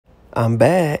I'm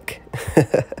back.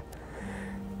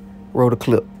 Roll the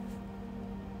clip.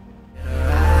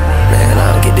 Man,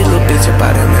 I'll get this little bitch up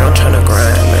out here, man. I'm trying to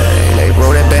grind, man. They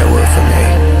roll that backwood for me.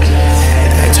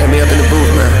 Hey, turn me up in the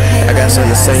booth, man. I got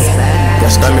something to say.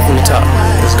 Y'all start me from the top.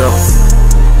 Let's go.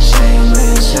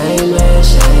 Shameless,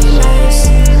 shameless, shameless.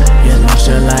 You lost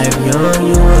your life young,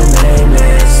 you were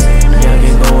nameless. Young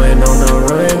and going on the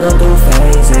run, go through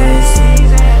phases.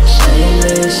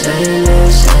 Shameless,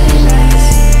 shameless,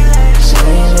 shameless.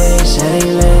 Shameless,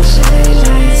 shameless,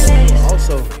 shameless.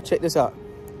 Also, check this out.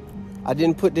 I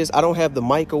didn't put this, I don't have the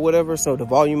mic or whatever, so the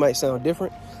volume might sound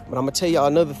different. But I'm gonna tell y'all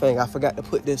another thing. I forgot to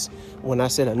put this when I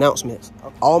said announcements.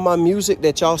 All my music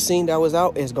that y'all seen that was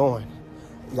out is gone.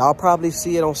 Y'all probably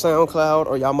see it on SoundCloud,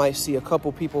 or y'all might see a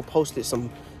couple people posted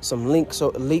some leaks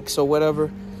or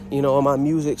whatever, you know, on my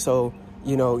music. So,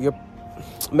 you know, you're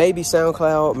maybe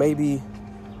SoundCloud, maybe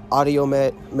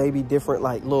Audiomat, maybe different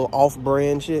like little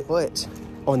off-brand shit. But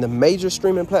on the major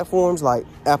streaming platforms like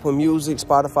Apple Music,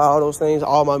 Spotify, all those things,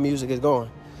 all my music is gone.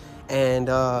 And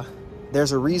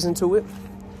there's a reason to it.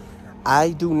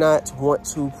 I do not want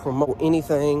to promote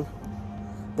anything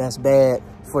that's bad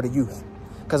for the youth,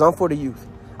 because I'm for the youth.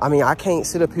 I mean, I can't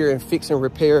sit up here and fix and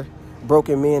repair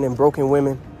broken men and broken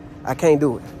women. I can't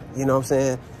do it. You know what I'm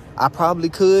saying? I probably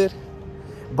could,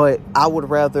 but I would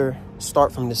rather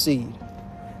start from the seed.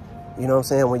 You know what I'm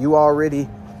saying? When you already,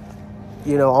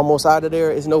 you know, almost out of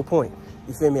there, it's no point.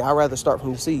 You feel me? I'd rather start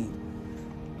from the seed.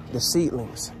 The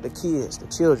seedlings, the kids, the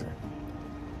children.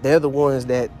 They're the ones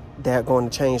that are going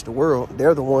to change the world.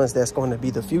 They're the ones that's going to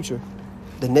be the future,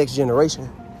 the next generation.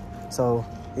 So,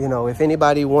 you know, if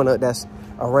anybody that's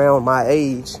around my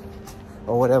age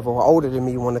or whatever, or older than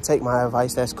me, want to take my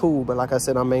advice, that's cool. But like I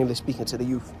said, I'm mainly speaking to the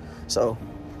youth. So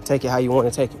take it how you want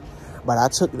to take it. But I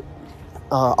took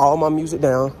all my music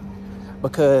down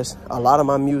because a lot of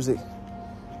my music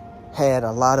had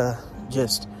a lot of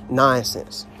just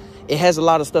nonsense. It has a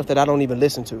lot of stuff that I don't even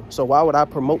listen to. So why would I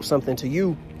promote something to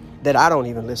you that I don't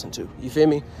even listen to? You feel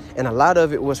me? And a lot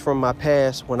of it was from my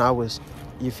past when I was,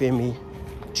 you feel me,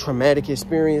 traumatic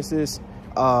experiences.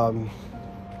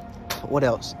 What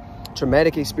else?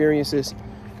 Traumatic experiences,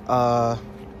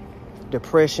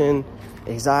 depression,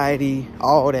 anxiety,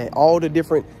 all that, all the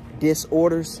different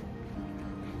disorders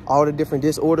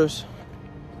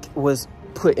was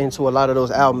put into a lot of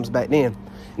those albums back then.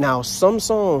 Now, some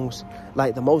songs,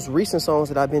 like the most recent songs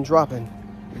that I've been dropping,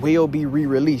 will be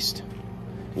re-released.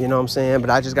 You know what I'm saying? But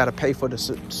I just got to pay for the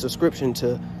subscription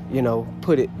to, you know,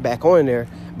 put it back on there.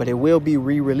 But it will be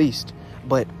re-released.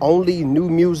 But only new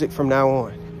music from now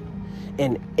on.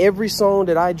 And every song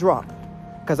that I drop,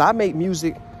 because I make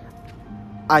music,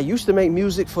 I used to make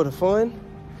music for the fun.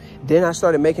 Then I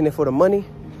started making it for the money.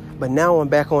 But now I'm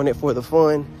back on it for the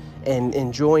fun and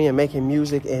enjoying making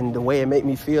music and the way it make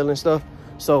me feel and stuff.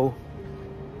 So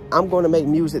I'm going to make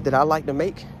music that I like to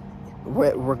make,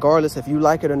 regardless if you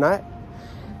like it or not.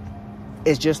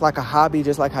 It's just like a hobby,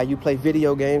 just like how you play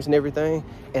video games and everything.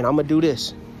 And I'm going to do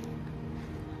this.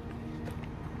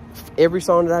 Every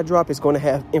song that I drop is going to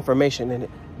have information in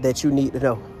it that you need to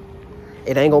know.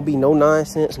 It ain't going to be no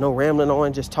nonsense, no rambling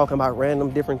on, just talking about random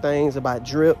different things, about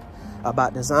drip,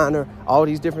 about designer, all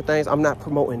these different things. I'm not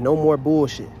promoting no more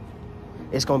bullshit.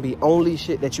 It's going to be only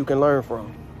shit that you can learn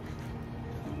from.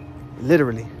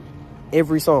 Literally,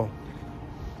 every song.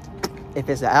 If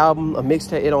it's an album, a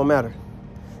mixtape, it don't matter.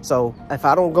 So if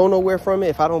I don't go nowhere from it,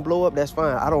 if I don't blow up, that's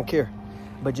fine. I don't care.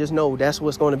 But just know that's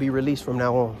what's going to be released from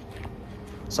now on.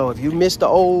 So if you miss the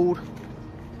old,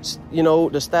 you know,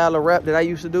 the style of rap that I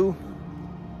used to do,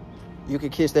 you can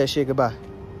kiss that shit goodbye.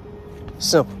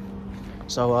 Simple.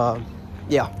 So,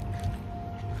 yeah.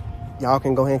 Y'all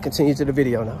can go ahead and continue to the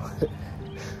video now.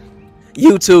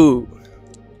 YouTube.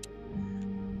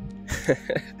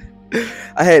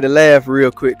 I had to laugh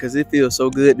real quick because it feels so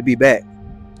good to be back.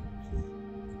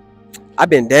 I've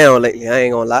been down lately, I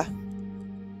ain't gonna lie.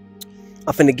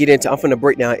 I'm finna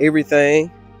break down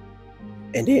everything.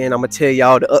 And then I'm gonna tell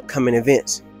y'all the upcoming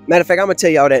events. Matter of fact, I'm gonna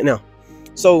tell y'all that now.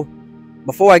 So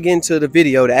before I get into the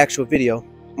video, the actual video,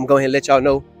 I'm gonna go ahead and let y'all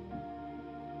know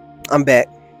I'm back.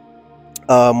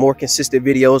 More consistent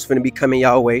videos finna be coming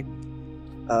y'all way.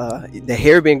 The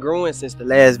hair been growing since the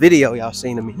last video y'all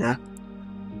seen of me now.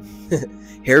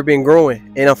 Hair been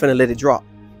growing and I'm finna let it drop.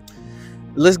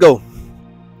 Let's go.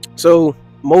 So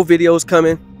more videos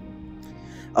coming.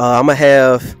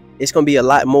 It's gonna be a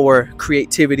lot more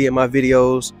creativity in my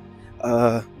videos.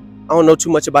 I don't know too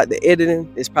much about the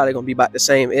editing. It's probably gonna be about the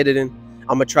same editing.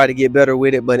 I'm gonna try to get better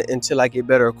with it, but until I get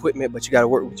better equipment, but you gotta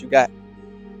work with what you got.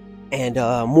 And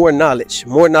more knowledge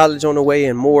on the way,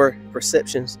 and more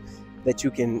perceptions that you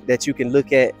can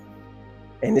look at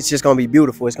And it's just gonna be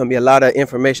beautiful. It's gonna be a lot of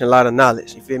information, a lot of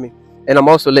knowledge. You feel me? And I'm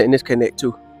also letting this connect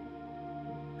too.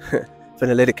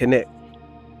 Finna let it connect.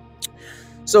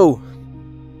 So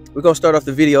we're gonna start off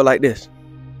the video like this.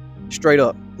 Straight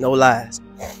up, no lies.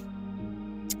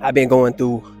 I've been going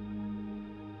through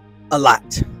a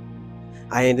lot.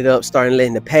 I ended up starting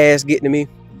letting the past get to me.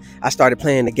 I started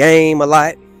playing the game a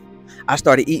lot. I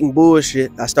started eating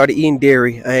bullshit. I started eating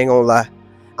dairy. I ain't gonna lie.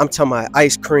 I'm talking about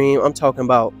ice cream. I'm talking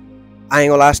about, I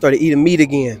ain't gonna lie, I started eating meat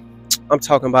again. I'm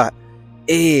talking about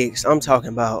eggs. I'm talking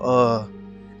about,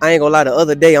 I ain't gonna lie, the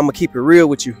other day, I'm gonna keep it real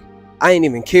with you. I ain't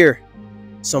even care.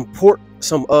 Some pork,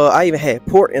 I even had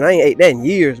pork and I ain't ate that in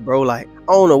years, bro. Like,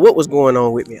 I don't know what was going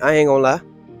on with me. I ain't gonna lie.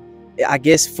 I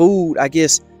guess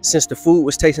since the food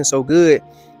was tasting so good,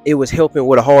 it was helping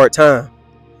with a hard time.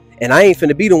 And I ain't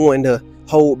finna be the one to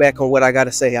hold back on what I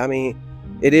gotta say. I mean,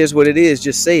 it is what it is.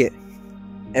 Just say it.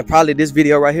 And probably this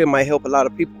video right here might help a lot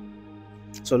of people.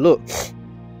 So look,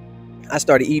 I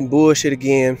started eating bullshit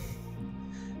again,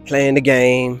 playing the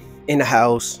game in the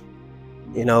house,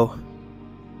 you know.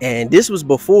 And this was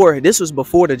before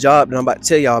the job that I'm about to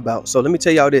tell y'all about. So let me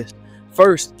tell y'all this.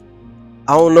 First,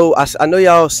 I don't know, I know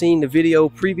y'all seen the video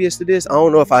previous to this. I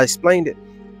don't know if I explained it,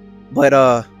 but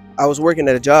I was working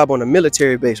at a job on a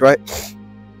military base, right?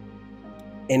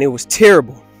 And it was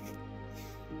terrible.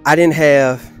 I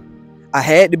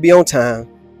had to be on time.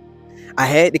 I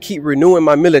had to keep renewing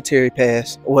my military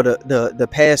pass, or the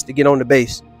pass to get on the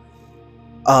base.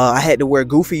 I had to wear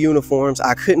goofy uniforms.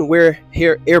 I couldn't wear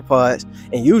AirPods.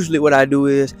 And usually what I do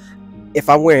is, if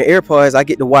I'm wearing AirPods, I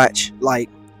get to watch like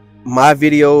my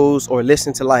videos or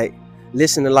listen to like,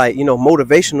 you know,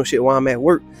 motivational shit while I'm at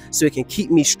work, so it can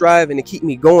keep me striving and keep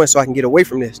me going, so I can get away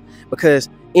from this. Because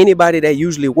anybody that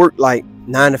usually work like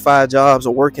 9-to-5 jobs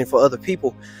or working for other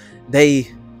people,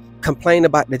 they complain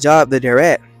about the job that they're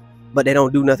at, but they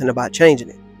don't do nothing about changing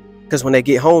it. Because when they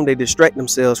get home, they distract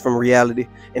themselves from reality,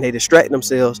 and they distract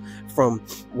themselves from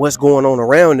what's going on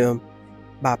around them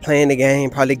by playing the game,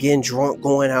 probably getting drunk,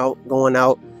 going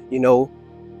out, you know,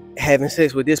 having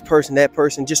sex with this person, that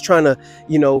person, just trying to,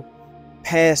 you know,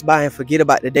 pass by and forget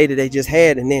about the day that they just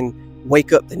had, and then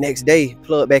wake up the next day,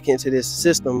 plug back into this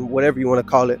system, whatever you want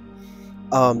to call it,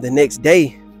 the next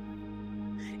day,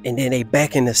 and then they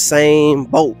back in the same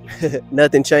boat.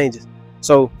 Nothing changes.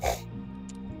 So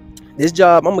this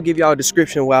job, I'm gonna give y'all a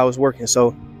description where I was working.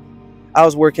 So I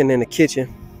was working in the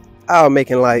kitchen. I was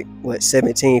making like what,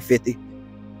 $17.50.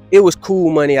 It was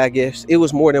cool money, I guess. It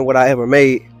was more than what I ever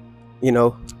made, you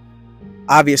know.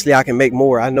 Obviously I can make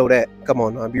more, I know that. Come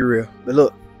on now, be real. But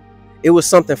look, it was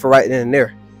something for right then and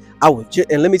there.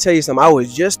 And let me tell you something, I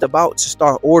was just about to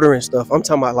start ordering stuff. I'm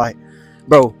talking about like,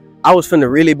 bro, I was finna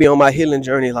really be on my healing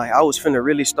journey. Like, I was finna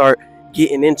really start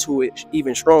getting into it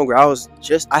even stronger.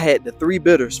 I had the 3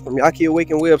 bitters from Yaki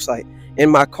Awaken website in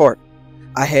my cart.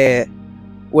 I had,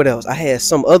 what else? I had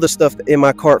some other stuff in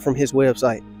my cart from his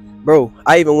website. Bro,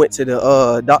 I even went to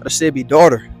the Dr. Sebi's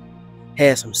daughter,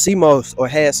 had some CMOS, or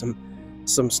had some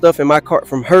stuff in my cart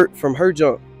from her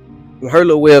junk, from her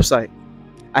little website.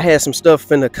 I had some stuff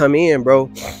finna come in, bro.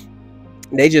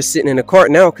 They just sitting in the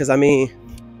cart now, because I mean,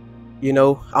 you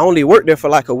know, I only worked there for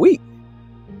like a week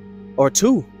or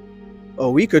two.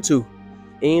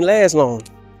 It ain't last long.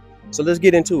 So let's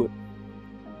get into it.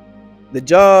 The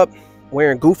job,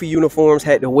 wearing goofy uniforms,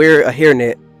 had to wear a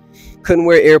hairnet, couldn't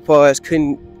wear AirPods,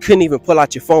 couldn't even pull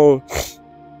out your phone.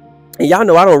 And y'all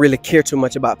know I don't really care too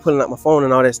much about pulling out my phone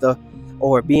and all that stuff,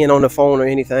 or being on the phone or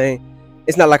anything.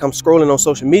 It's not like I'm scrolling on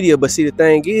social media. But see, the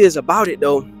thing is about it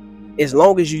though, as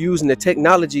long as you're using the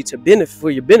technology to benefit, for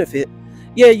your benefit,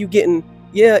 yeah, you getting,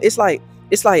 yeah, it's like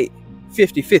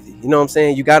 50-50. You know what I'm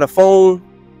saying? You got a phone,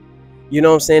 you know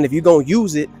what I'm saying? If you're gonna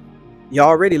use it, you're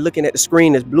already looking at the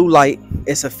screen as blue light.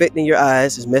 It's affecting your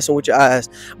eyes, it's messing with your eyes.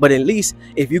 But at least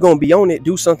if you're gonna be on it,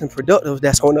 do something productive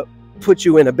that's gonna put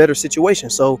you in a better situation.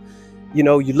 So, you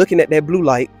know, you're looking at that blue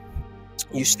light,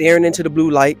 you're staring into the blue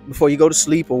light before you go to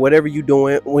sleep, or whatever you're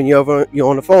doing when you're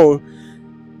on the phone.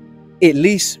 At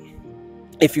least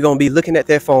if you're gonna be looking at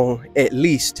that phone, at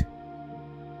least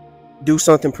do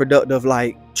something productive,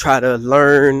 like try to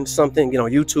learn something, you know,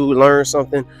 YouTube, learn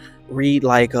something, read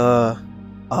like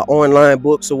online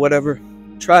books or whatever.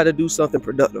 Try to do something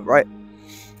productive, right?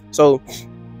 So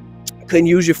couldn't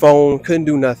use your phone, couldn't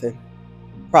do nothing.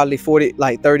 Probably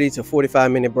 30 to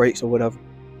 45 minute breaks or whatever.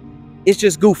 It's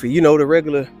just goofy, you know, the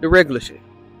regular shit.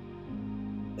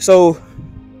 So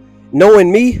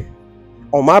knowing me,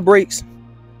 on my breaks,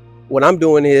 what I'm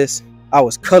doing is I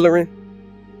was coloring,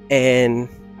 and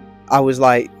I was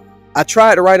like, I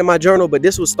tried to write in my journal, but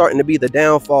this was starting to be the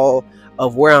downfall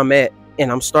of where I'm at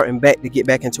and I'm starting back to get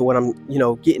back into what I'm,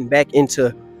 getting back into,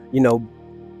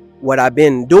 what I've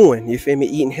been doing. You feel me?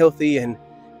 Eating healthy and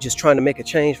just trying to make a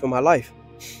change for my life.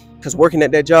 Because working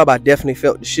at that job, I definitely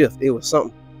felt the shift. It was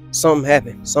something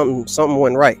happened. Something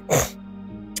went right.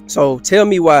 So tell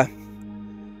me why.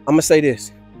 I'm gonna say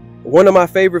this. One of my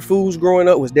favorite foods growing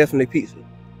up was definitely pizza.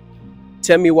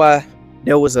 Tell me why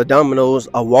there was a Domino's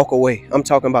a walk away. I'm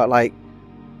talking about like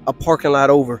a parking lot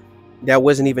over that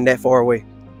wasn't even that far away.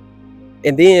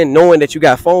 And then knowing that you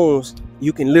got phones,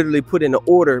 you can literally put in the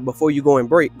order before you go on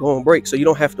break. So you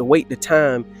don't have to wait the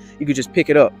time. You could just pick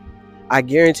it up. I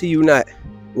guarantee you not.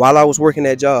 While I was working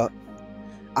that job,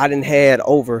 I done had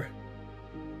over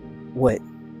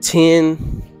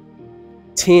 10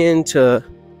 to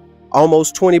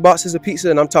almost 20 boxes of pizza.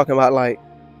 And I'm talking about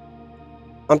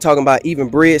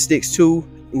even breadsticks too,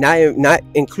 not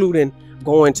including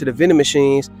going to the vending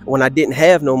machines when I didn't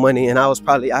have no money, and I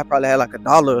probably had like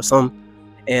 $1 or something,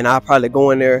 and I'll probably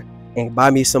go in there and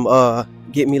buy me some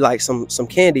get me like some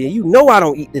candy. And I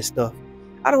don't eat this stuff.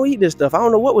 I don't eat this stuff. I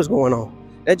don't know what was going on.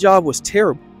 That job was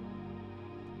terrible.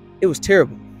 It was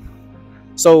terrible.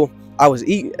 So I was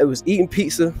eating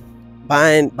pizza,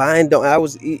 buying. I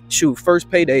was first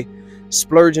payday,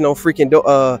 splurging on freaking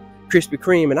Krispy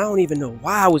Kreme, and I don't even know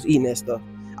why I was eating that stuff.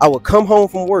 I would come home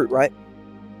from work, right,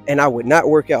 and I would not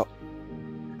work out.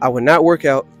 I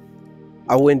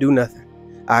wouldn't do nothing.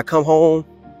 I come home.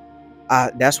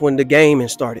 That's when the gaming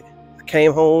started. I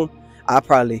came home.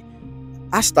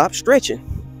 I stopped stretching.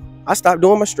 I stopped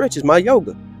doing my stretches, my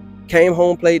yoga. Came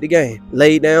home, played the game,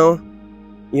 laid down,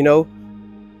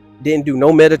 didn't do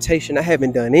no meditation. I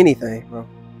haven't done anything, bro.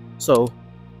 So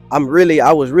I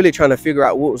was really trying to figure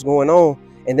out what was going on.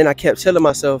 And then I kept telling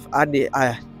myself I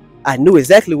knew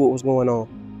exactly what was going on.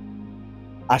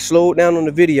 I slowed down on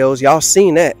the videos. Y'all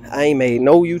seen that. I ain't made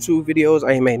no YouTube videos.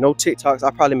 I ain't made no TikToks. I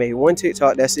probably made one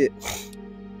TikTok. That's it.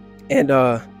 And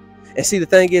see, the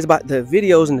thing is about the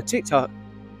videos and the TikTok,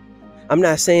 I'm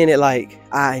not saying it like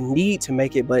I need to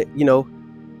make it, but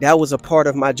that was a part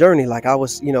of my journey. Like I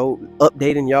was,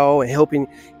 updating y'all and helping.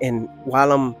 And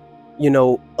while I'm,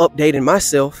 updating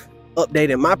myself,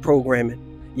 updating my programming,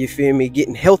 you feel me,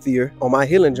 getting healthier on my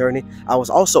healing journey, I was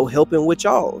also helping with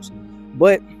y'all's.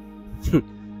 But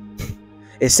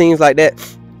it seems like that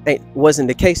wasn't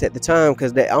the case at the time,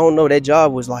 because I don't know, that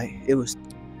job was like,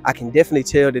 I can definitely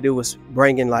tell that it was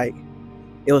bringing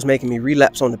it was making me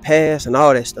relapse on the past and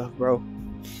all that stuff, bro.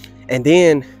 And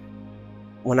then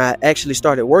when I actually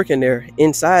started working there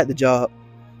inside the job,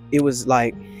 it was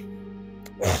like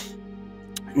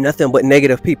nothing but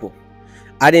negative people.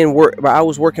 I didn't work, but I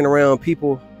was working around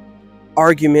people,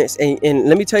 arguments, and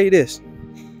let me tell you this,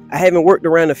 I haven't worked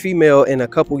around a female in a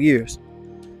couple years.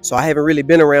 So I haven't really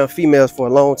been around females for a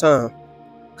long time,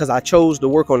 because I chose to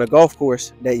work on a golf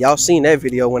course that y'all seen that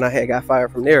video when I had got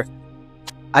fired from there.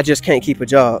 I just can't keep a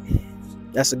job.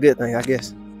 That's a good thing, I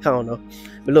guess. I don't know.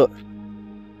 But look,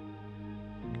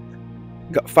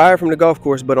 got fired from the golf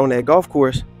course, but on that golf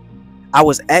course, I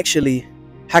was actually,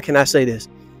 how can I say this?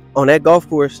 On that golf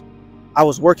course, I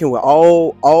was working with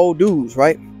all dudes,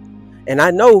 right? And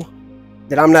I know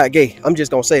that I'm not gay. I'm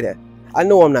just gonna say that. I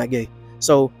know I'm not gay.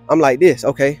 So I'm like this,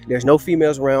 okay, there's no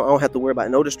females around. I don't have to worry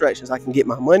about no distractions. I can get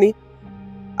my money.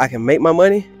 I can make my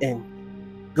money and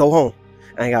go home.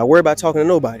 I ain't gotta worry about talking to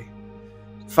nobody.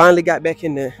 Finally got back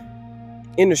in the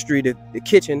industry, the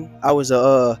kitchen. I was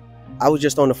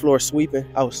just on the floor sweeping.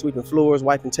 I was sweeping floors,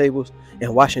 wiping tables,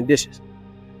 and washing dishes.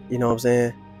 You know what I'm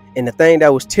saying? And the thing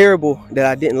that was terrible that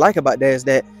I didn't like about that is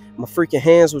that my freaking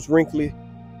hands was wrinkly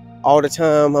all the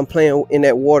time. I'm playing in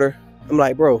that water. I'm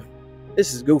like, bro,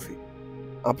 this is goofy.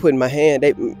 They putting my hand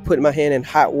in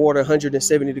hot water,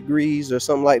 170 degrees or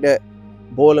something like that,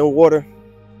 boiling water,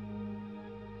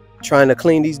 trying to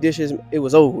clean these dishes. It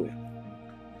was over with.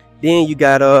 Then you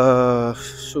got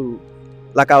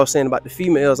like I was saying about the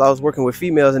females, I was working with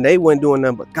females and they wasn't doing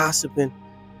nothing but gossiping.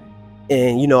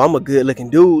 And I'm a good looking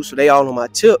dude, so they all on my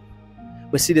tip.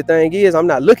 But see, the thing is, I'm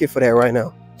not looking for that right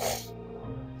now.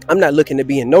 I'm not looking to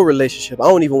be in no relationship. I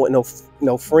don't even want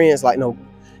no friends, like no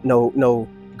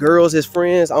girls as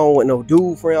friends. I don't want no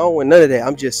dude friend. I don't want none of that.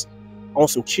 I'm just on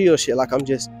some chill shit. Like I'm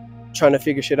just trying to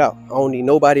figure shit out. I don't need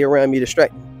nobody around me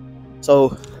distracting.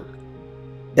 So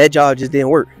that job just didn't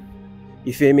work.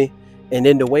 You feel me? And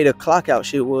then the way the clock out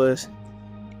shit was,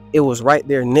 it was right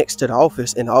there next to the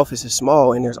office, and the office is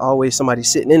small and there's always somebody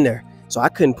sitting in there. So I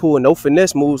couldn't pull no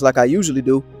finesse moves like I usually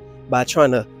do by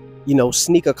trying to,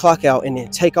 sneak a clock out and then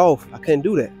take off. I couldn't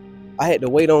do that. I had to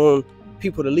wait on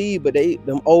people to leave, but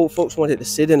them old folks wanted to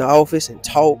sit in the office and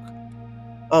talk.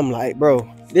 I'm like, bro,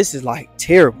 this is like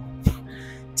terrible.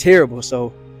 Terrible.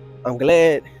 So I'm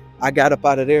glad I got up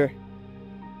out of there.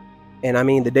 And I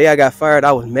mean, the day I got fired,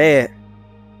 I was mad.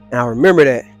 And I remember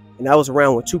that. And that was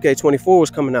around when 2K24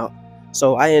 was coming out.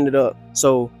 So I ended up,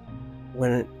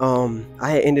 when I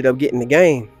had ended up getting the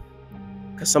game,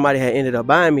 because somebody had ended up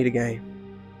buying me the game.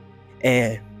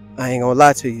 And I ain't gonna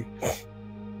lie to you,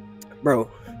 bro,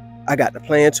 I got to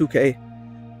playing 2K.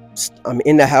 I'm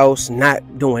in the house,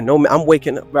 not doing no, I'm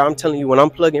waking up, bro. I'm telling you, when I'm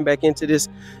plugging back into this,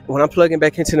 when I'm plugging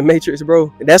back into the Matrix,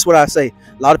 bro, that's what I say.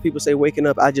 A lot of people say waking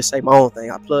up. I just say my own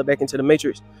thing. I plug back into the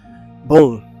Matrix.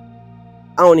 Boom.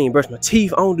 I don't even brush my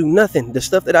teeth. I don't do nothing. The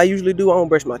stuff that I usually do, I don't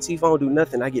brush my teeth. I don't do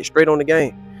nothing. I get straight on the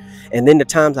game. And then the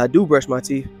times I do brush my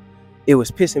teeth, it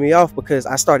was pissing me off because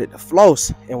I started to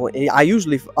floss. And when I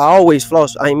always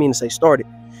floss. I didn't mean to say started,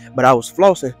 but I was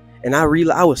flossing, and I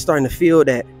realized I was starting to feel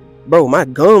that, bro, my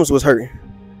gums was hurting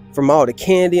from all the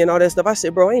candy and all that stuff. I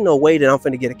said, bro, ain't no way that I'm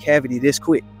finna get a cavity this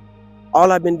quick.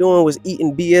 All I've been doing was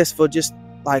eating BS for just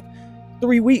like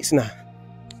 3 weeks now.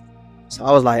 So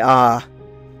I was like,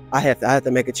 I have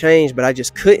to make a change, but I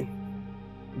just couldn't.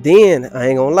 Then I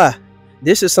ain't gonna lie,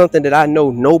 this is something that I know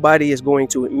nobody is going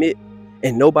to admit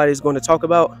and nobody's going to talk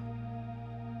about.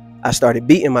 I started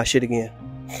beating my shit again.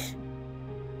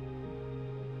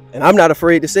 And I'm not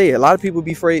afraid to say it. A lot of people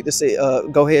be afraid to say,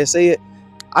 go ahead and say it.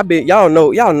 Y'all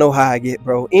know how I get,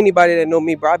 bro. Anybody that know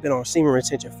me, bro, I've been on semen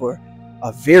retention for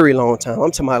a very long time.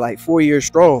 I'm talking about like 4 years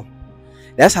strong.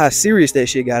 That's how serious that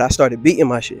shit got. I started beating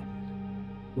my shit.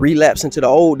 Relapse into the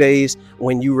old days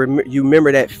when you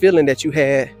remember that feeling that you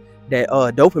had, that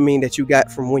dopamine that you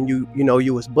got from when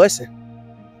you was busting.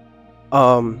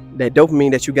 That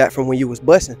dopamine that you got from when you was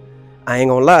busting. I ain't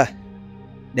gonna lie.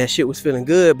 That shit was feeling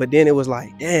good, but then it was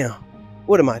like, damn,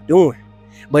 what am I doing?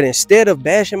 But instead of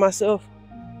bashing myself,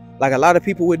 like a lot of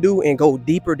people would do and go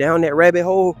deeper down that rabbit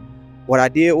hole, what I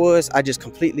did was I just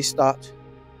completely stopped.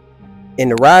 In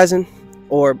the rising,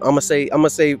 or I'm gonna say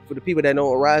for the people that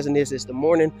know what rising is, it's the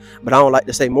morning, but I don't like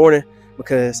to say morning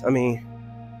because I mean,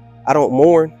 I don't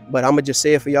mourn, but I'm gonna just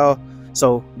say it for y'all.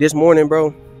 So this morning,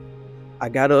 bro, I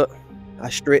got up, I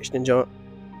stretched and jumped,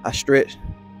 I stretched,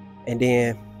 and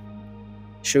then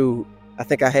shoot, I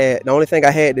think the only thing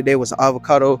I had today was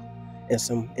avocado and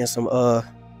some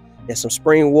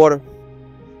spring water.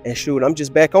 And shoot, I'm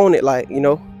just back on it. Like,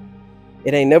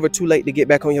 it ain't never too late to get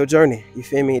back on your journey. You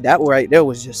feel me? That right there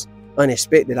was just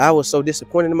unexpected. I was so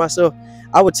disappointed in myself.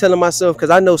 I was telling myself, because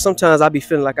I know sometimes I be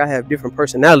feeling like I have different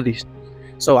personalities.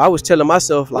 So I was telling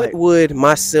myself, like, what would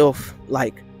myself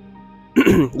like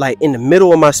like in the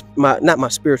middle of my not my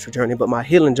spiritual journey, but my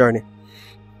healing journey.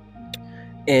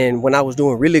 And when I was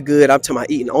doing really good, I'm talking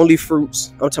about eating only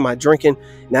fruits. I'm talking about drinking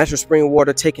natural spring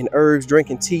water, taking herbs,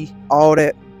 drinking tea, all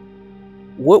that.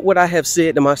 What would I have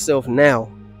said to myself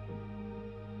now?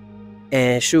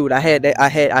 And shoot,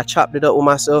 I chopped it up with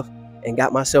myself and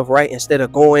got myself right. Instead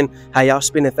of going how y'all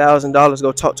spending $1,000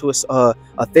 go talk to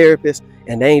a therapist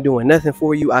and they ain't doing nothing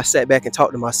for you, I sat back and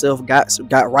talked to myself,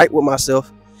 got right with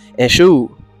myself, and shoot,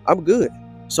 I'm good.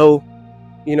 So,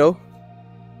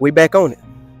 we back on it.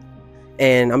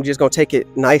 And I'm just gonna take it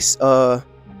nice,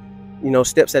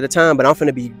 steps at a time. But I'm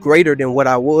finna be greater than what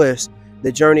I was.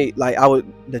 The journey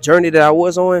that I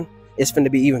was on is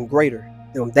finna be even greater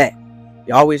than that.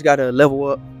 You always gotta level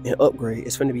up and upgrade.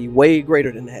 It's finna be way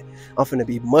greater than that. I'm finna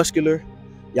be muscular.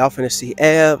 Y'all finna see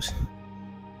abs.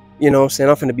 You know what I'm saying?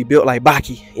 I'm finna be built like Baki.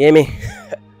 You hear me?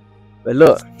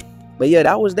 But yeah,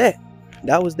 that was that.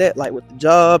 That was that. Like with the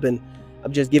job, and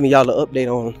I'm just giving y'all an update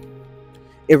on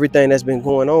everything that's been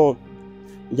going on.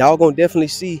 Y'all gonna definitely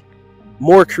see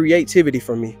more creativity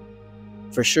from me,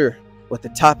 for sure. With the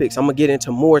topics, I'm gonna get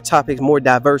into more topics, more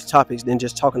diverse topics than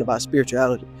just talking about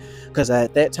spirituality. Because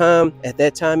at that time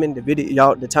in the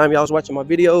video, the time y'all was watching my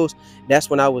videos, that's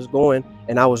when I was going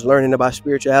and I was learning about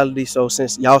spirituality. So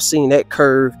since y'all seen that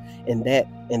curve in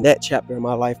that chapter in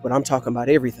my life, but I'm talking about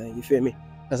everything. You feel me?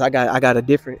 Because I got a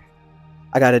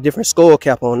different skull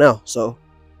cap on now, so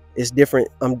it's different.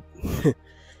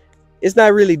 It's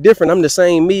not really different. I'm the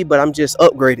same me, but I'm just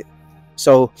upgraded.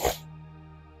 So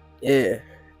yeah,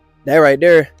 that right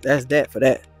there, that's that for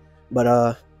that.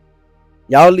 But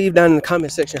y'all leave down in the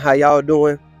comment section how y'all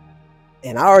doing.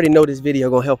 And I already know this video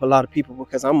gonna help a lot of people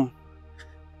because I'm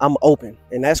open.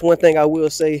 And that's one thing I will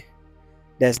say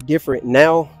that's different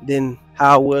now than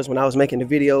how I was when I was making the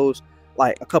videos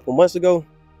like a couple months ago.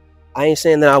 I ain't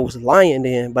saying that I was lying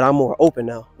then, but I'm more open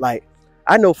now. Like,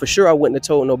 I know for sure I wouldn't have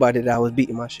told nobody that I was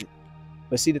beating my shit.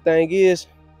 But see, the thing is,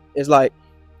 it's like,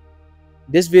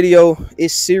 this video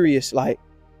is serious. Like,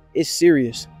 it's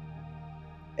serious.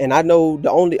 And I know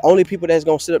the only people that's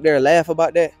gonna sit up there and laugh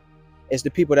about that is the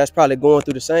people that's probably going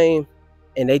through the same,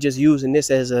 and they just using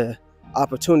this as a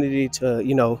opportunity to,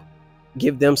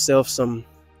 give themselves some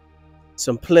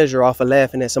pleasure off of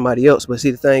laughing at somebody else. But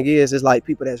see, the thing is, it's like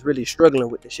people that's really struggling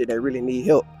with the shit that really need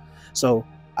help. So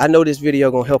I know this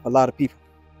video gonna help a lot of people.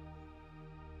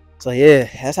 So yeah,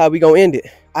 that's how we gonna end it.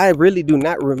 I really do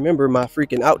not remember my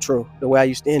freaking outro the way I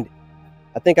used to end it.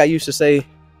 I think I used to say,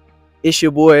 it's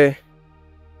your boy.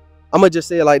 I'm gonna just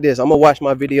say it like this. I'm gonna watch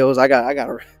my videos.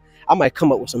 I might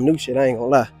come up with some new shit, I ain't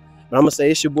gonna lie. But I'm gonna say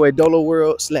it's your boy Dolo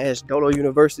World / Dolo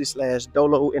University /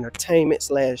 Dolo Entertainment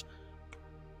 /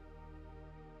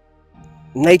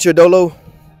 Nature Dolo.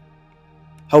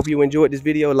 Hope you enjoyed this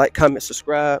video. Like, comment,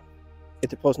 subscribe, hit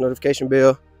the post notification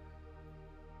bell,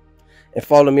 and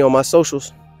follow me on my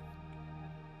socials.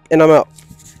 And I'm out.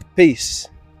 Peace.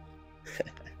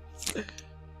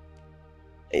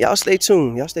 And y'all stay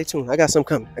tuned. Y'all stay tuned. I got some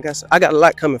coming. I got a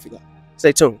lot coming for y'all.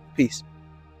 Stay tuned. Peace.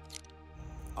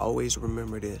 Always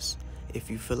remember this. If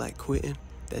you feel like quitting,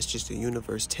 that's just the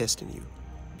universe testing you.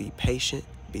 Be patient,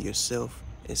 be yourself,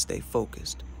 and stay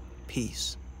focused.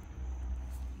 Peace.